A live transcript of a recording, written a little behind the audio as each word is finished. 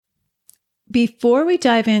Before we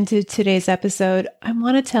dive into today's episode, I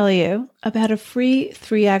want to tell you about a free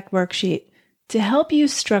 3-act worksheet to help you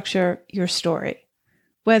structure your story.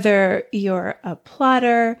 Whether you're a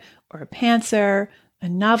plotter or a pantser, a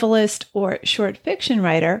novelist, or short fiction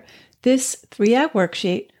writer, this 3-act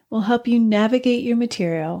worksheet will help you navigate your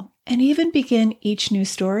material and even begin each new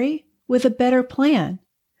story with a better plan.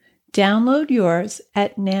 Download yours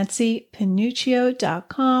at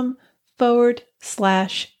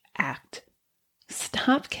nancypanuccio.com/act.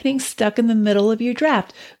 Stop getting stuck in the middle of your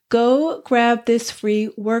draft. Go grab this free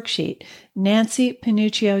worksheet,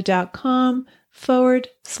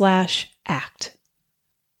 nancypanuccio.com/act.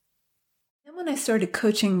 And when I started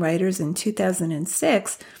coaching writers in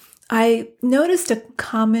 2006, I noticed a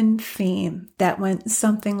common theme that went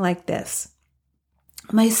something like this.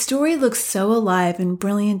 My story looks so alive and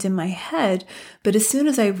brilliant in my head, but as soon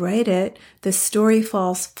as I write it, the story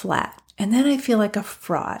falls flat. And then I feel like a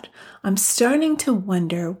fraud. I'm starting to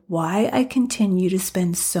wonder why I continue to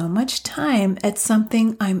spend so much time at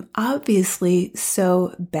something I'm obviously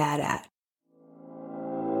so bad at.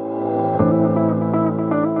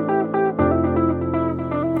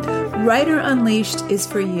 Writer Unleashed is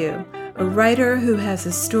for you, a writer who has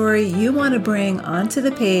a story you want to bring onto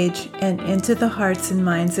the page and into the hearts and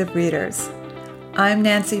minds of readers. I'm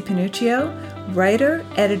Nancy Panuccio, writer,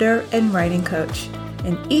 editor, and writing coach.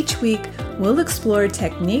 And each week, we'll explore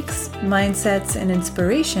techniques, mindsets, and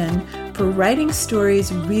inspiration for writing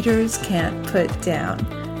stories readers can't put down.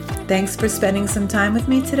 Thanks for spending some time with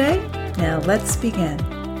me today. Now let's begin.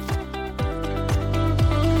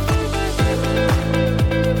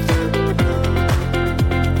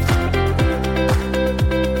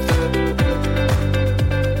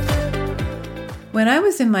 When I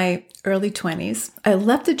was in my early 20s, I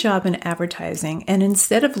left a job in advertising, and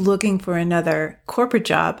instead of looking for another corporate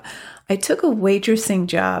job, I took a waitressing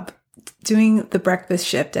job doing the breakfast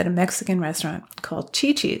shift at a Mexican restaurant called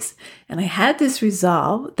Chi-Chi's. And I had this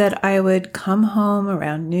resolve that I would come home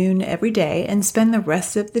around noon every day and spend the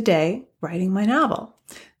rest of the day writing my novel.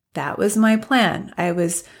 That was my plan. I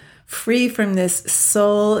was free from this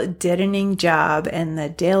soul-deadening job and the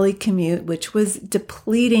daily commute, which was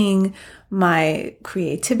depleting my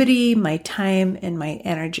creativity, my time, and my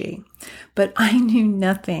energy. But I knew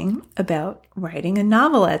nothing about writing a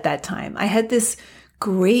novel at that time. I had this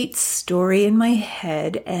great story in my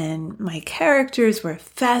head, and my characters were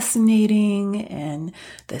fascinating, and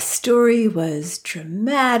the story was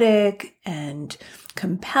dramatic and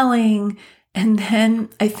compelling. And then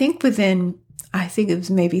I think it was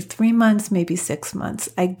maybe 3 months, maybe 6 months,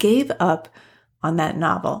 I gave up on that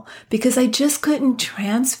novel because I just couldn't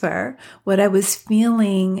transfer what I was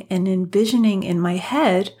feeling and envisioning in my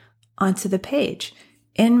head onto the page.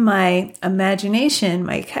 In my imagination,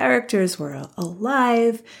 my characters were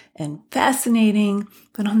alive and fascinating,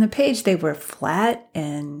 but on the page they were flat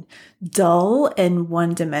and dull and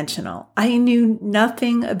one-dimensional. I knew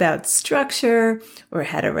nothing about structure or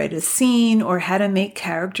how to write a scene or how to make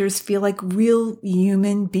characters feel like real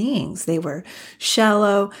human beings. They were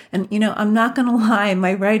shallow, and I'm not going to lie,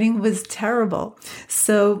 my writing was terrible.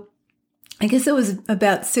 So I guess it was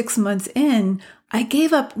about 6 months in, I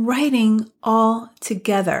gave up writing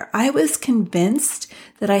altogether. I was convinced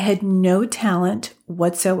that I had no talent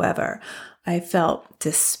whatsoever. I felt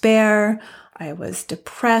despair, I was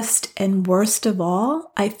depressed, and worst of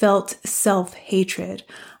all, I felt self-hatred.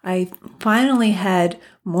 I finally had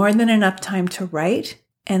more than enough time to write,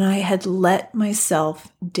 and I had let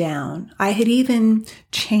myself down. I had even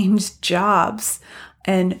changed jobs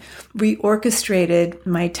and reorchestrated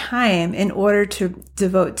my time in order to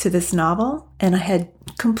devote to this novel, and I had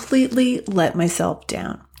completely let myself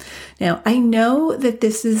down. Now, I know that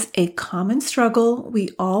this is a common struggle we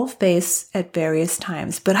all face at various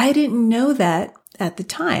times, but I didn't know that at the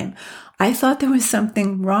time. I thought there was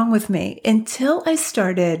something wrong with me until I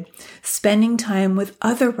started spending time with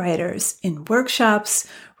other writers in workshops,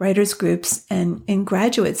 writers groups, and in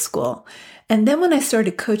graduate school. And then when I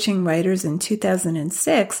started coaching writers in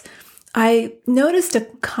 2006, I noticed a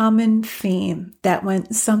common theme that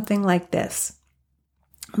went something like this.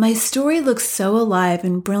 My story looks so alive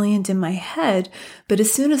and brilliant in my head, but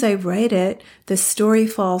as soon as I write it, the story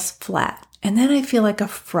falls flat. And then I feel like a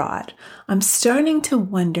fraud. I'm starting to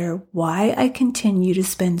wonder why I continue to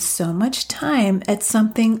spend so much time at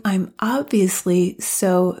something I'm obviously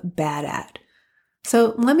so bad at.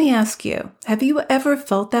 So let me ask you, have you ever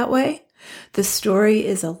felt that way? The story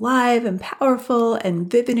is alive and powerful and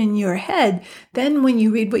vivid in your head. Then when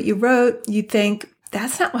you read what you wrote, you think,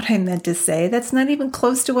 that's not what I meant to say. That's not even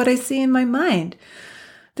close to what I see in my mind.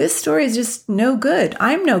 This story is just no good.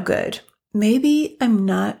 I'm no good. Maybe I'm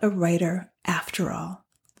not a writer after all.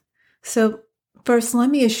 So first, let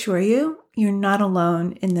me assure you, you're not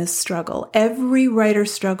alone in this struggle. Every writer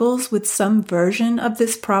struggles with some version of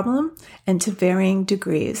this problem and to varying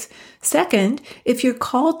degrees. Second, if you're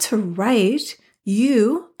called to write,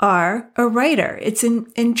 you are a writer. It's an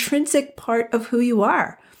intrinsic part of who you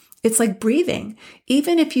are. It's like breathing.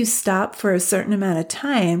 Even if you stop for a certain amount of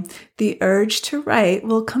time, the urge to write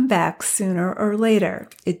will come back sooner or later.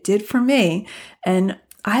 It did for me. And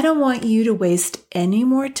I don't want you to waste any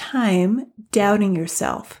more time doubting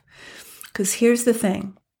yourself. Because here's the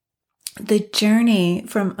thing. The journey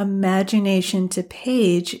from imagination to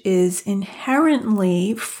page is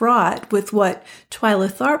inherently fraught with what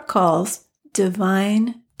Twyla Tharp calls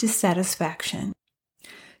divine dissatisfaction.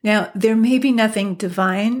 Now, there may be nothing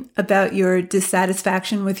divine about your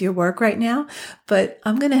dissatisfaction with your work right now, but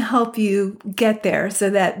I'm going to help you get there so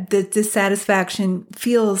that the dissatisfaction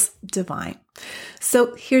feels divine.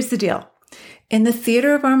 So here's the deal. In the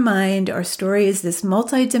theater of our mind, our story is this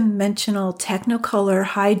multidimensional, technicolor,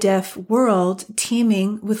 high-def world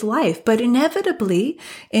teeming with life. But inevitably,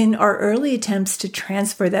 in our early attempts to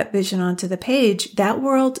transfer that vision onto the page, that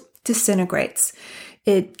world disintegrates.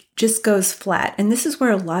 It just goes flat. And this is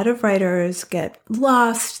where a lot of writers get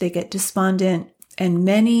lost, they get despondent, and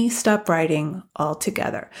many stop writing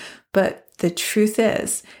altogether. But the truth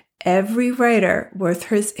is, every writer worth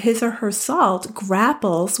his or her salt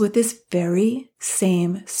grapples with this very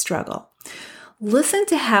same struggle. Listen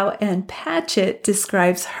to how Ann Patchett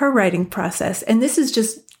describes her writing process. And this is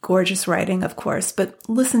just gorgeous writing, of course, but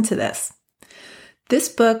listen to this. This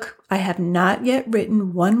book I have not yet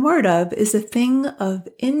written one word of is a thing of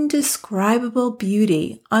indescribable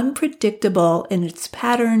beauty, unpredictable in its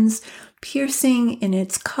patterns, piercing in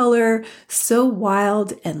its color, so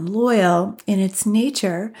wild and loyal in its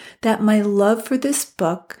nature that my love for this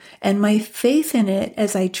book and my faith in it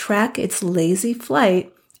as I track its lazy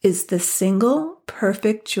flight is the single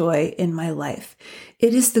perfect joy in my life.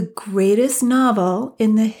 It is the greatest novel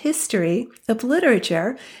in the history of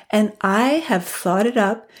literature, and I have thought it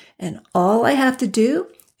up, and all I have to do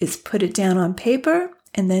is put it down on paper,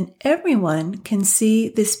 and then everyone can see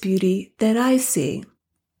this beauty that I see.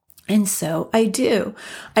 And so I do.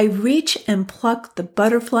 I reach and pluck the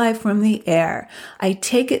butterfly from the air. I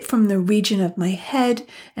take it from the region of my head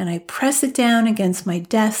and I press it down against my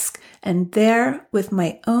desk, and there, with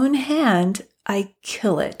my own hand, I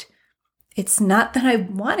kill it. It's not that I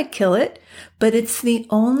want to kill it, but it's the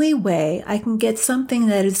only way I can get something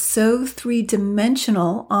that is so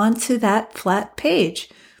three-dimensional onto that flat page.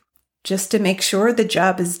 Just to make sure the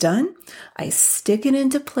job is done, I stick it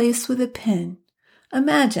into place with a pin.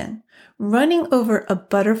 Imagine running over a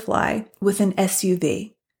butterfly with an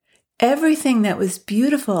SUV. Everything that was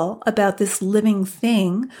beautiful about this living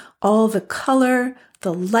thing, all the color,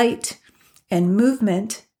 the light, and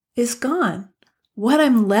movement is gone. What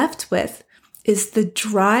I'm left with is the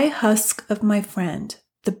dry husk of my friend,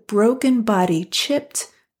 the broken body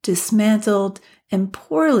chipped, dismantled, and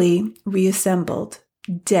poorly reassembled,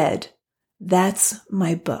 dead. That's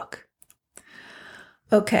my book.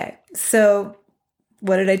 Okay, so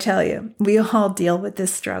what did I tell you? We all deal with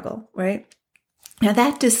this struggle, right? Now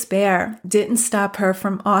that despair didn't stop her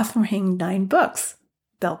from authoring 9 books.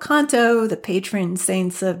 Bel Canto, The Patron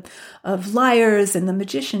Saints of Liars, and The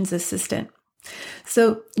Magician's Assistant.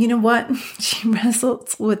 So you know what? She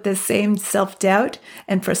wrestles with the same self-doubt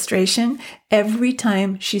and frustration every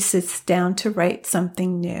time she sits down to write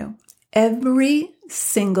something new. Every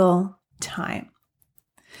single time.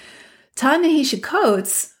 Ta-Nehisi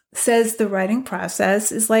Coates says the writing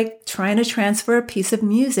process is like trying to transfer a piece of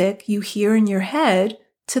music you hear in your head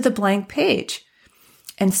to the blank page.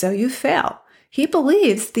 And so you fail. He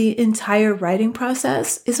believes the entire writing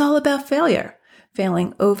process is all about failure,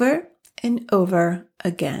 failing over and over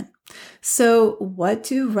again. So what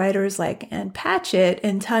do writers like Ann Patchett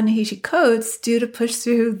and Ta-Nehisi Coates do to push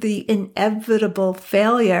through the inevitable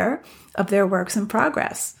failure of their works in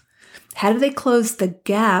progress? How do they close the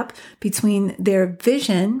gap between their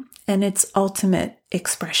vision and its ultimate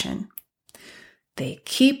expression? They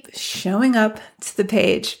keep showing up to the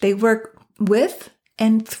page. They work with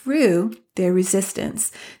and through their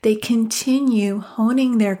resistance. They continue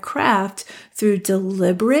honing their craft through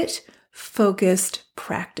deliberate, focused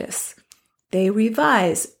practice. They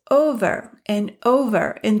revise over and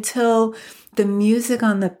over until the music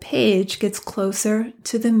on the page gets closer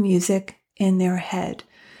to the music in their head.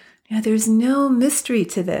 Now, there's no mystery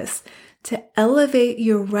to this. To elevate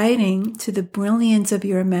your writing to the brilliance of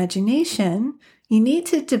your imagination, you need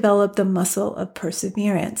to develop the muscle of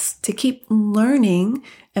perseverance to keep learning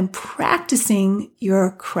and practicing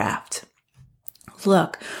your craft.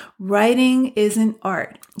 Look, writing is an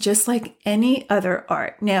art, just like any other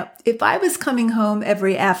art. Now, if I was coming home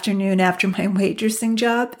every afternoon after my waitressing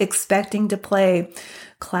job, expecting to play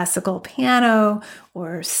classical piano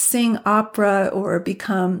or sing opera or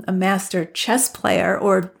become a master chess player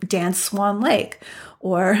or dance Swan Lake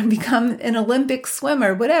or become an Olympic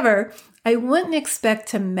swimmer, whatever, I wouldn't expect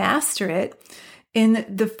to master it on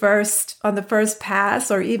the first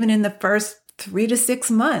pass or even in the first 3 to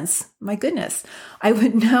 6 months. My goodness, I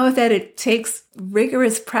would know that it takes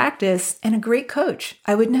rigorous practice and a great coach.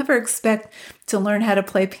 I would never expect to learn how to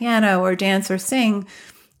play piano or dance or sing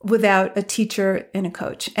without a teacher and a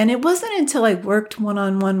coach. And it wasn't until I worked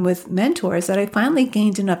one-on-one with mentors that I finally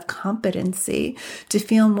gained enough competency to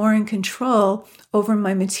feel more in control over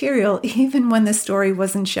my material, even when the story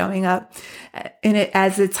wasn't showing up in it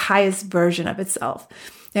as its highest version of itself.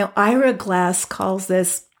 Now, Ira Glass calls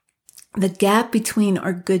this the gap between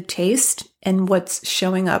our good taste and what's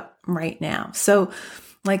showing up right now. So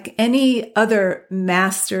like any other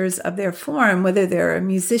masters of their form, whether they're a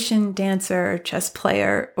musician, dancer, chess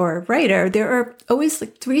player, or writer, there are always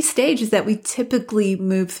like 3 stages that we typically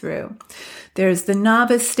move through. There's the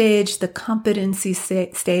novice stage, the competency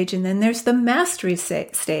stage, and then there's the mastery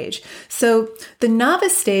stage. So the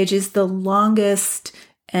novice stage is the longest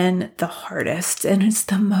and the hardest, and it's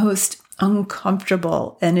the most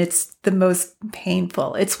uncomfortable, and it's the most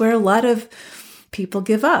painful. It's where a lot of people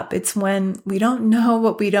give up. It's when we don't know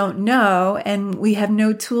what we don't know, and we have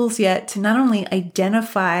no tools yet to not only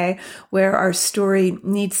identify where our story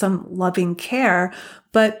needs some loving care,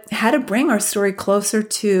 but how to bring our story closer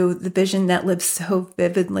to the vision that lives so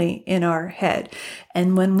vividly in our head.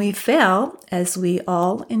 And when we fail, as we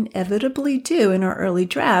all inevitably do in our early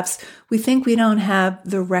drafts, we think we don't have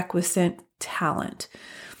the requisite talent.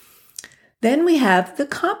 Then we have the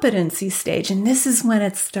competency stage, and this is when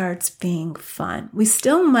it starts being fun. We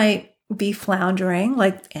still might be floundering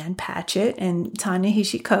like Ann Patchett and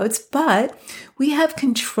Ta-Nehisi Coates, but we have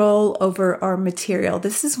control over our material.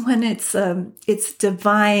 This is when it's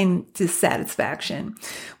divine dissatisfaction.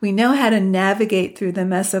 We know how to navigate through the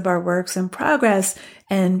mess of our works in progress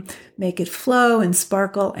and make it flow and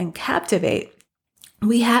sparkle and captivate.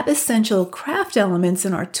 We have essential craft elements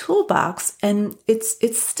in our toolbox, and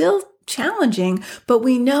it's still challenging, but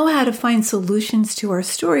we know how to find solutions to our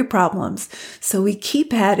story problems. So we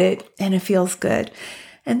keep at it and it feels good.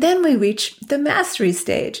 And then we reach the mastery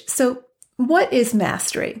stage. So what is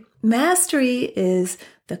mastery? Mastery is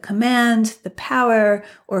the command, the power,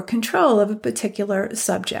 or control of a particular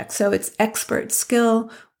subject. So it's expert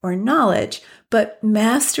skill or knowledge, but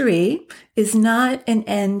mastery is not an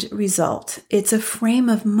end result. It's a frame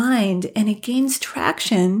of mind, and it gains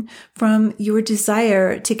traction from your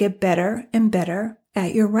desire to get better and better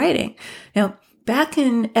at your writing. Now, back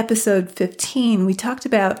in episode 15, we talked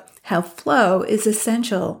about how flow is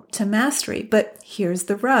essential to mastery, but here's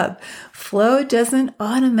the rub. Flow doesn't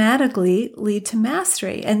automatically lead to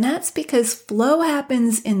mastery, and that's because flow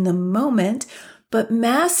happens in the moment, but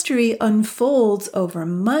mastery unfolds over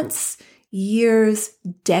months, years,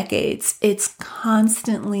 decades. It's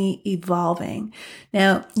constantly evolving.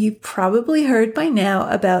 Now, you've probably heard by now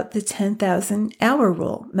about the 10,000 hour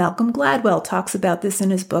rule. Malcolm Gladwell talks about this in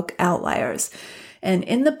his book, Outliers. And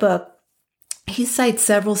in the book, he cites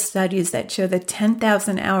several studies that show that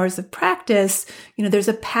 10,000 hours of practice, there's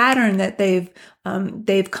a pattern that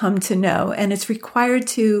they've come to know, and it's required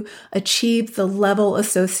to achieve the level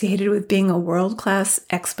associated with being a world-class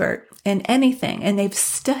expert in anything. And they've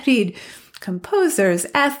studied composers,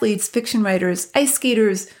 athletes, fiction writers, ice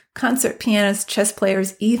skaters, concert pianists, chess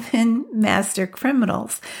players, even master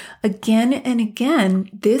criminals. Again and again,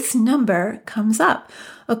 this number comes up.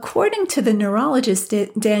 According to the neurologist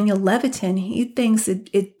Daniel Levitin, he thinks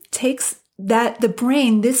it takes the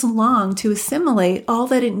brain this long to assimilate all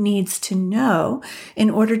that it needs to know in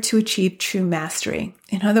order to achieve true mastery.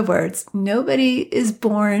 In other words, nobody is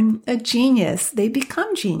born a genius. They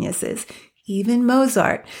become geniuses. Even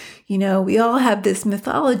Mozart. We all have this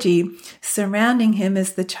mythology surrounding him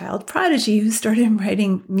as the child prodigy who started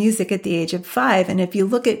writing music at the age of 5. And if you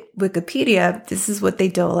look at Wikipedia, this is what they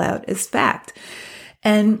dole out as fact.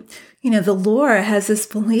 And, the lore has this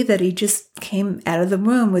belief that he just came out of the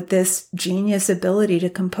womb with this genius ability to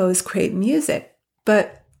compose great music.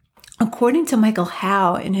 But according to Michael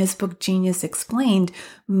Howe in his book, Genius Explained,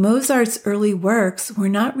 Mozart's early works were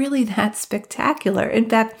not really that spectacular. In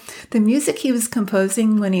fact, the music he was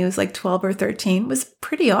composing when he was like 12 or 13 was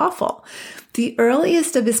pretty awful. The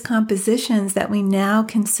earliest of his compositions that we now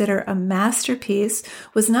consider a masterpiece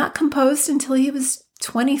was not composed until he was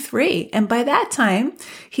 23. And by that time,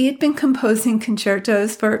 he had been composing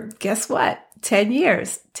concertos for, guess what, 10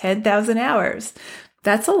 years, 10,000 hours.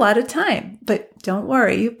 That's a lot of time, but don't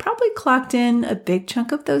worry, you probably clocked in a big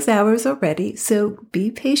chunk of those hours already, so be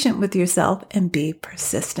patient with yourself and be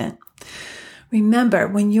persistent. Remember,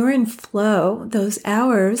 when you're in flow, those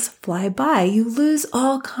hours fly by. You lose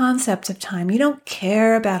all concept of time. You don't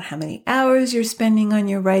care about how many hours you're spending on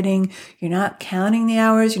your writing. You're not counting the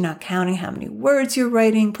hours. You're not counting how many words you're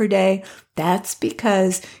writing per day. That's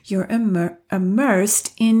because you're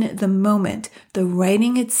immersed in the moment. The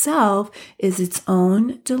writing itself is its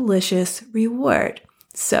own delicious reward.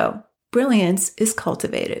 So, brilliance is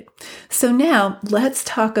cultivated. So now let's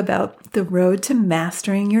talk about the road to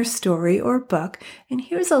mastering your story or book. And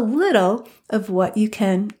here's a little of what you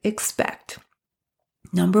can expect.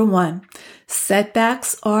 Number 1,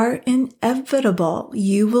 setbacks are inevitable.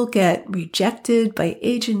 You will get rejected by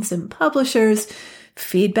agents and publishers.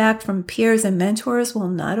 Feedback from peers and mentors will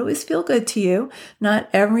not always feel good to you. Not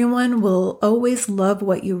everyone will always love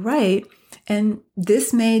what you write. And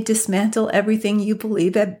this may dismantle everything you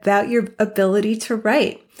believe about your ability to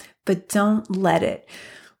write, but don't let it.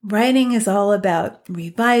 Writing is all about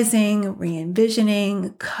revising,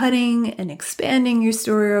 re-envisioning, cutting, and expanding your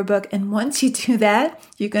story or book. And once you do that,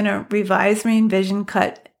 you're going to revise, re-envision,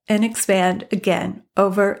 cut, and expand again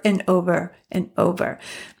over and over and over.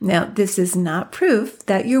 Now, this is not proof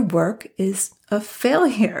that your work is a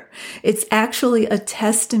failure. It's actually a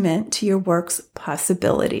testament to your work's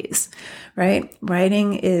possibilities, right?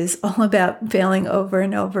 Writing is all about failing over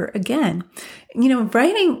and over again.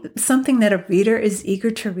 Writing something that a reader is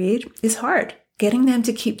eager to read is hard. Getting them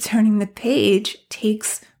to keep turning the page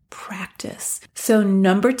takes practice. So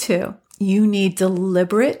number 2, you need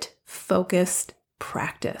deliberate, focused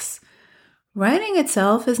practice. Writing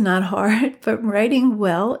itself is not hard, but writing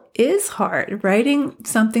well is hard. Writing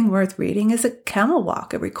something worth reading is a camel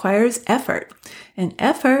walk. It requires effort. And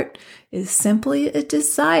effort is simply a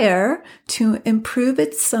desire to improve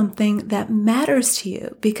at something that matters to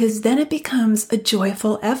you, because then it becomes a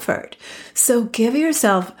joyful effort. So give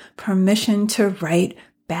yourself permission to write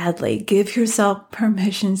badly. Give yourself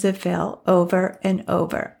permission to fail over and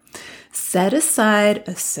over. Set aside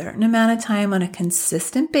a certain amount of time on a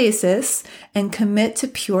consistent basis and commit to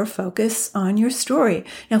pure focus on your story.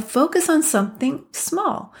 Now, focus on something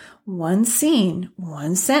small, one scene,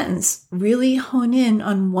 one sentence. Really hone in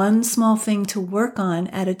on one small thing to work on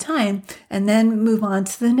at a time, and then move on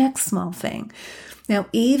to the next small thing. Now,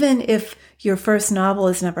 even if your first novel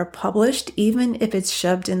is never published, even if it's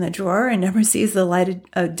shoved in the drawer and never sees the light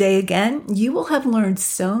of day again, you will have learned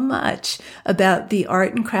so much about the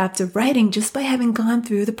art and craft of writing just by having gone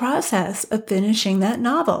through the process of finishing that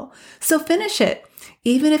novel. So finish it,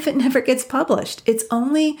 even if it never gets published. It's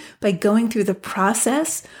only by going through the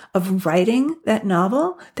process of writing that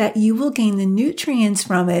novel that you will gain the nutrients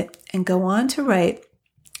from it and go on to write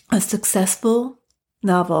a successful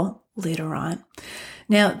novel later on.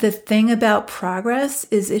 Now, the thing about progress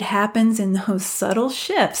is it happens in those subtle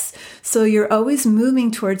shifts. So you're always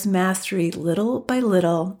moving towards mastery little by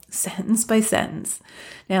little, sentence by sentence.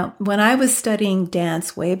 Now, when I was studying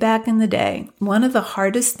dance way back in the day, one of the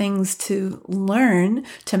hardest things to learn,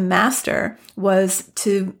 to master, was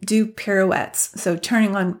to do pirouettes. So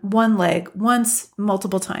turning on one leg once,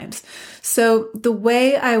 multiple times. So the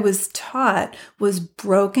way I was taught was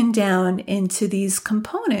broken down into these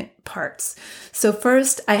component parts. So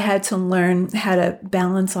first I had to learn how to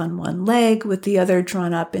balance on one leg with the other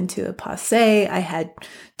drawn up into a passe. I had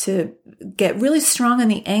to get really strong on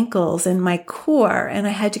the ankles and my core, and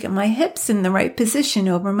I had to get my hips in the right position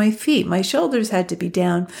over my feet. My shoulders had to be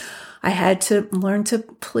down. I had to learn to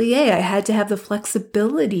plie. I had to have the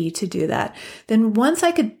flexibility to do that. Then once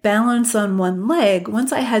I could balance on one leg,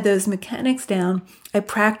 once I had those mechanics down, I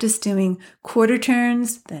practiced doing quarter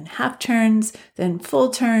turns, then half turns, then full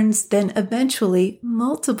turns, then eventually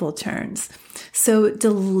multiple turns. So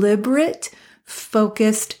deliberate,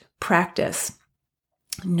 focused practice.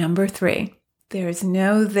 Number 3, there's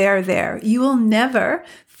no there. You will never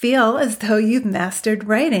feel as though you've mastered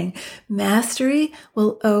writing. Mastery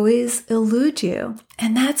will always elude you.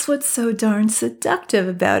 And that's what's so darn seductive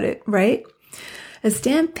about it, right? As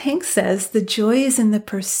Dan Pink says, the joy is in the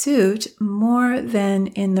pursuit more than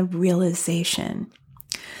in the realization.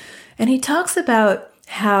 And he talks about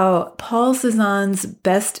how Paul Cézanne's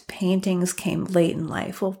best paintings came late in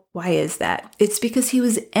life. Well, why is that? It's because he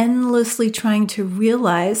was endlessly trying to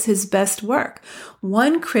realize his best work.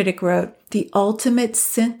 One critic wrote, "The ultimate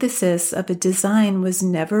synthesis of a design was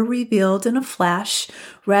never revealed in a flash.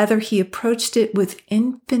 Rather, he approached it with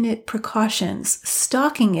infinite precautions,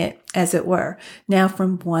 stalking it as it were. Now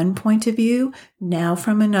from one point of view, now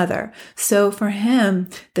from another. So for him,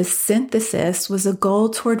 the synthesis was a goal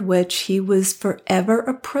toward which he was forever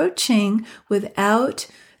approaching without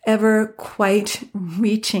ever quite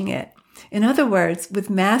reaching it. In other words, with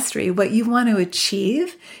mastery, what you want to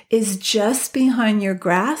achieve is just behind your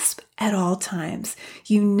grasp at all times.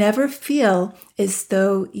 You never feel as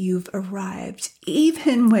though you've arrived,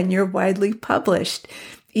 even when you're widely published,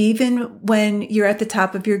 even when you're at the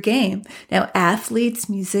top of your game. Now, athletes,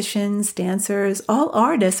 musicians, dancers, all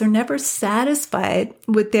artists are never satisfied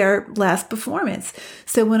with their last performance.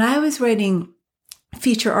 So when I was writing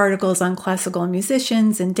feature articles on classical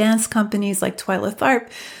musicians and dance companies like Twyla Tharp,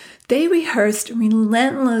 they rehearsed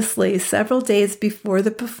relentlessly several days before the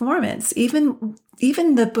performance, even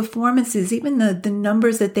the performances, even the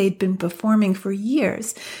numbers that they'd been performing for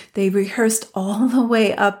years. They rehearsed all the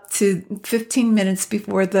way up to 15 minutes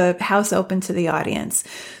before the house opened to the audience.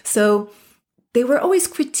 So they were always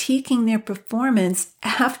critiquing their performance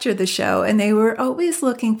after the show, and they were always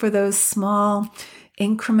looking for those small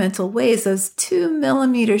incremental ways, those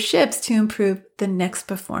 2mm shifts to improve the next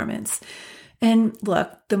performance. And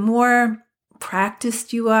look, the more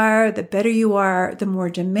practiced you are, the better you are, the more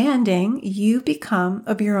demanding you become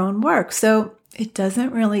of your own work. So it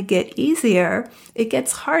doesn't really get easier. It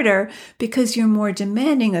gets harder because you're more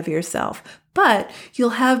demanding of yourself, but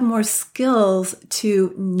you'll have more skills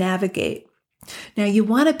to navigate. Now, you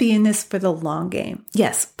want to be in this for the long game.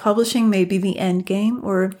 Yes, publishing may be the end game,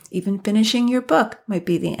 or even finishing your book might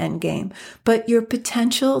be the end game, but your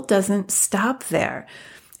potential doesn't stop there.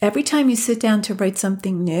 Every time you sit down to write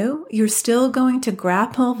something new, you're still going to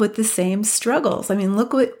grapple with the same struggles. I mean,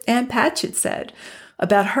 look what Ann Patchett said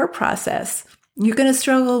about her process. You're going to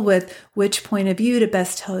struggle with which point of view to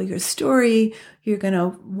best tell your story. You're going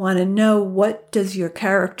to want to know, what does your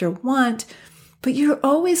character want? But you're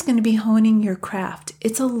always going to be honing your craft.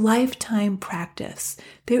 It's a lifetime practice.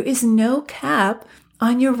 There is no cap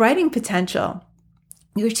on your writing potential.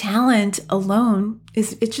 Your talent alone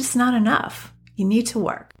it's just not enough. You need to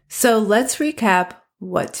work. So let's recap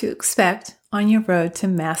what to expect on your road to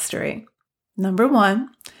mastery. Number 1,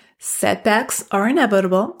 setbacks are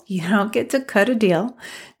inevitable. You don't get to cut a deal.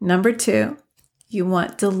 Number 2, you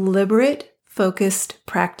want deliberate, focused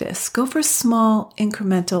practice. Go for small,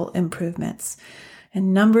 incremental improvements.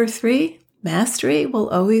 And number 3, mastery will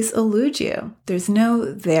always elude you. There's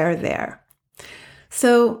no there.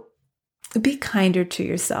 So be kinder to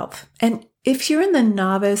yourself. And if you're in the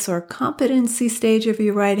novice or competency stage of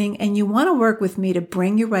your writing and you want to work with me to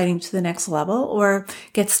bring your writing to the next level, or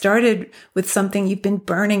get started with something you've been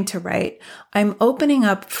burning to write, I'm opening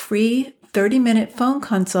up free 30-minute phone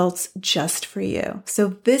consults just for you. So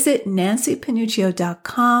visit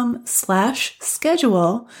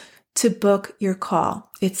nancypanuccio.com/schedule to book your call.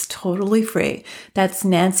 It's totally free. That's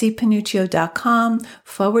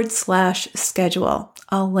nancypanuccio.com/schedule.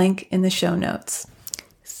 I'll link in the show notes.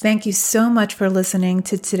 Thank you so much for listening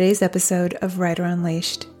to today's episode of Writer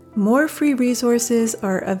Unleashed. More free resources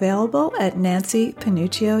are available at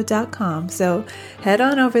nancypanuccio.com, so head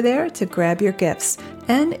on over there to grab your gifts.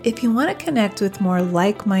 And if you want to connect with more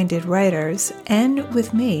like-minded writers and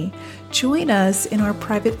with me, join us in our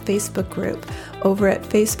private Facebook group over at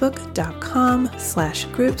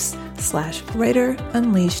facebook.com/groups/Writer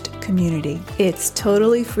Unleashed community. It's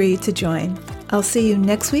totally free to join. I'll see you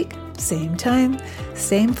next week, same time,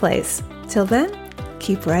 same place. Till then,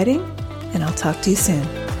 keep writing, and I'll talk to you soon.